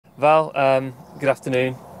Val, good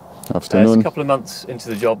afternoon. Afternoon. It's a couple of months into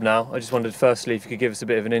the job now. I just wondered firstly if you could give us a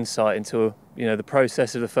bit of an insight into the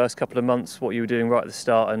process of the first couple of months, what you were doing right at the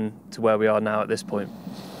start and to where we are now at this point.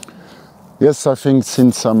 Yes, I think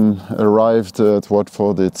since I'm arrived at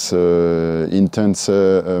Watford, it's intense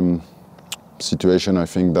situation. I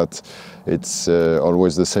think that it's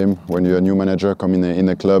always the same. When you're a new manager coming in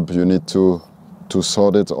a club, you need to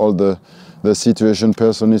sort it all the situation,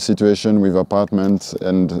 personal situation with apartment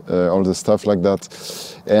and all the stuff like that.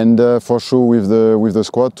 And for sure with the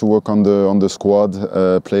squad, to work on the squad,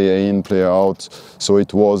 player in, player out. So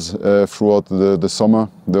it was throughout the summer,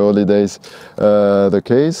 the holidays, the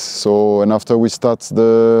case. So and after we start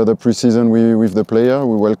the pre-season with the player,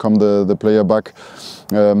 we welcome the player back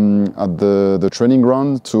at the training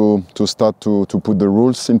ground to start to put the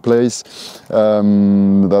rules in place,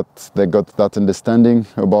 that they got that understanding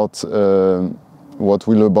about what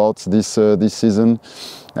we're about this season,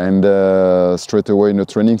 and straight away in the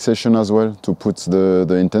training session as well to put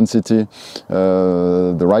the intensity,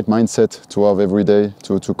 the right mindset to have every day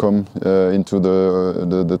to come into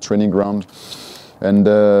the training ground. And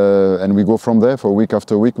we go from there for week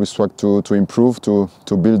after week. We strive to improve, to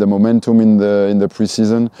build the momentum in the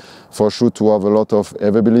pre-season. For sure, to have a lot of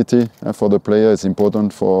availability for the player. It's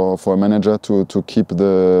important for a manager to keep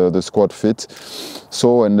the squad fit.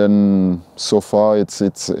 So and then so far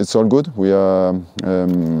it's all good. We are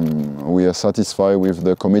satisfied with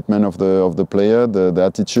the commitment of the player, the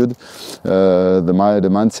attitude, the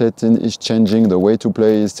mindset is changing, the way to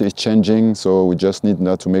play is changing. So we just need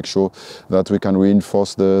now to make sure that we can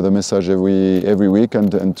reinforce the message every week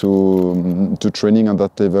and to training at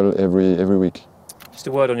that level every week. Just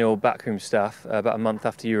a word on your backroom staff. About a month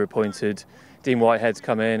after you were appointed, Dean Whitehead's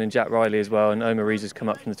come in and Jack Riley as well, and Omar Reeza's come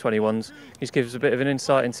up from the 21s. Can you just give us a bit of an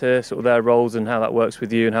insight into sort of their roles and how that works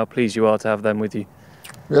with you and how pleased you are to have them with you?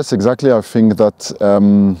 Yes, exactly. I think that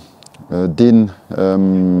Dean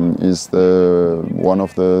is one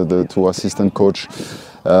of the two assistant coach.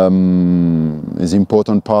 Is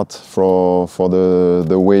important part for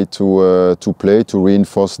the way to play, to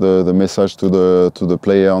reinforce the message to the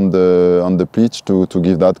player on the pitch, to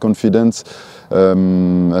give that confidence.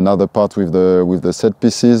 Another part with the set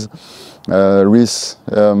pieces. Reece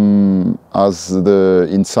as the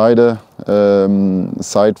insider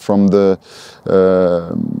side from the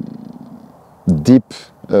deep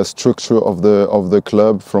structure of the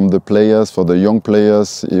club, from the players, for the young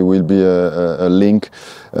players. It will be a link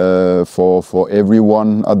for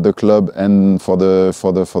everyone at the club and for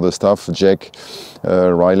the staff. Jack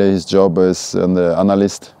Riley, his job is an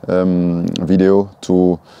analyst video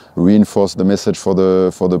to reinforce the message for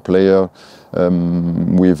the player,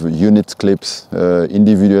 with unit clips,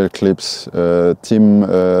 individual clips,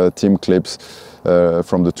 team clips.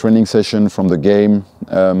 From the training session, from the game,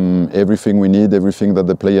 everything we need, everything that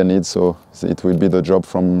the player needs. So it will be the job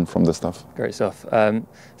from the staff. Great stuff.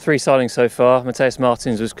 3 signings so far. Matthias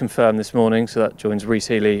Martins was confirmed this morning, so that joins Reece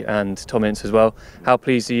Healey and Tom Ince as well. How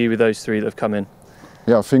pleased are you with those 3 that have come in?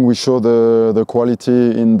 Yeah, I think we show the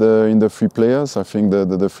quality in the 3 players. I think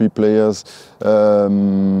the 3 players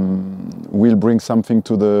will bring something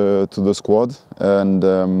to the squad. And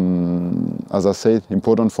as I said,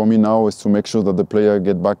 important for me now is to make sure that the player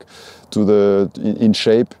get back in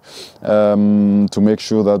shape, to make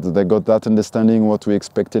sure that they got that understanding what we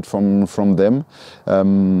expected from them.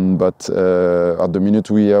 But at the minute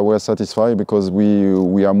we're satisfied because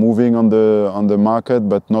we are moving on the market,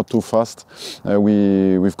 but not too fast.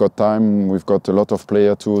 We've got time. We've got a lot of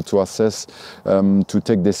players to assess, to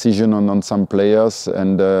take decision on some players,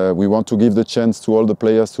 and we want to give the chance to all the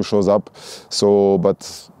players to show up. So,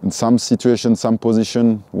 but in some situation, some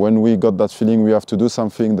position, when we got that feeling we have to do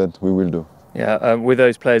something, that we will do. Yeah, with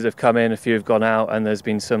those players that have come in, a few have gone out, and there's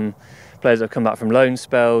been some players that have come back from loan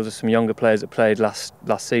spells, or some younger players that played last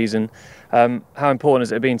season. How important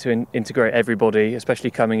has it been to integrate everybody,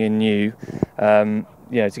 especially coming in new, to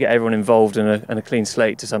get everyone involved and a clean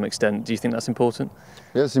slate to some extent? Do you think that's important?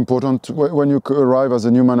 Yes, important. When you arrive as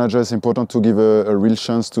a new manager, it's important to give a real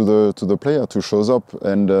chance to the player to show up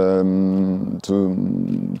and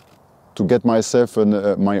to get myself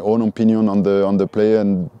and my own opinion on the player,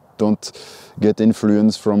 and don't get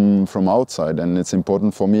influence from outside. And it's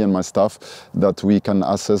important for me and my staff that we can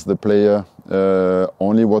assess the player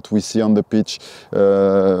only what we see on the pitch. They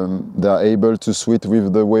are able to switch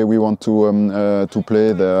with the way we want to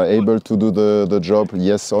play. They are able to do the job,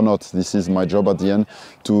 yes or not. This is my job at the end,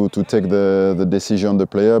 to take the decision on the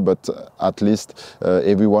player. But at least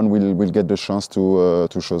everyone will get the chance to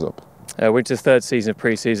show up. We're into the third season of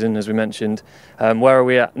pre-season, as we mentioned. Where are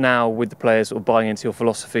we at now with the players sort of buying into your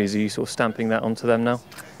philosophies? Are you sort of stamping that onto them now?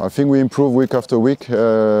 I think we improve week after week.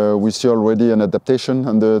 We see already an adaptation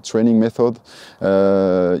on the training method,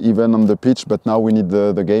 even on the pitch, but now we need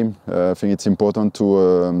the game. I think it's important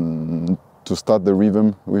to start the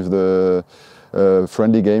rhythm with the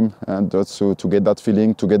friendly game, and also to get that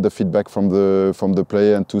feeling, to get the feedback from the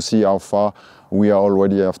player, and to see how far we are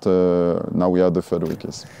already after. Now we are the third week.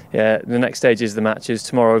 Yes. Yeah, the next stage is the matches.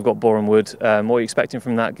 Tomorrow we've got Boreham Wood. What are you expecting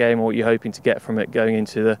from that game, or what are you hoping to get from it going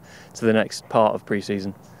into the next part of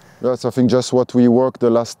pre-season? Yes, I think just what we worked the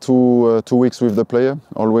last two weeks with the player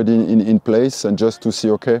already in place, and just to see,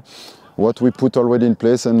 okay, what we put already in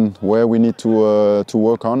place and where we need to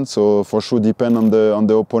work on. So for sure depend on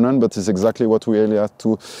the opponent, but it's exactly what we really have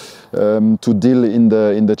to deal in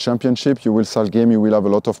the championship. You will start game, you will have a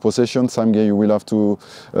lot of possession. Some game you will have to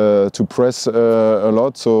press a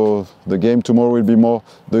lot. So the game tomorrow will be more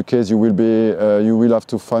the case. You will have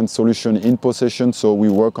to find solution in possession. So we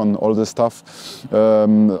work on all the stuff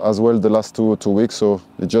as well the last two weeks. So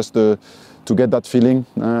it's just to get that feeling,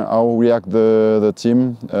 how react the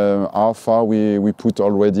team, how far we put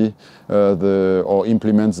already or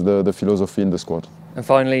implements the philosophy in the squad. And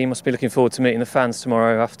finally, you must be looking forward to meeting the fans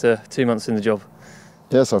tomorrow after 2 months in the job.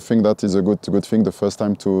 Yes, I think that is a good thing. The first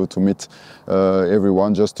time to meet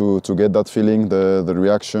everyone, just to get that feeling, the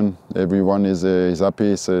reaction. Everyone is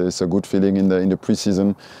happy. It's a good feeling in the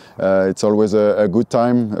pre-season. It's always a good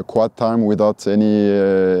time, a quiet time without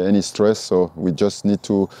any stress. So we just need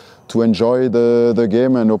to enjoy the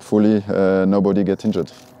game, and hopefully nobody gets injured.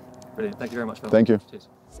 Brilliant. Thank you very much, Phil. Thank you. Cheers.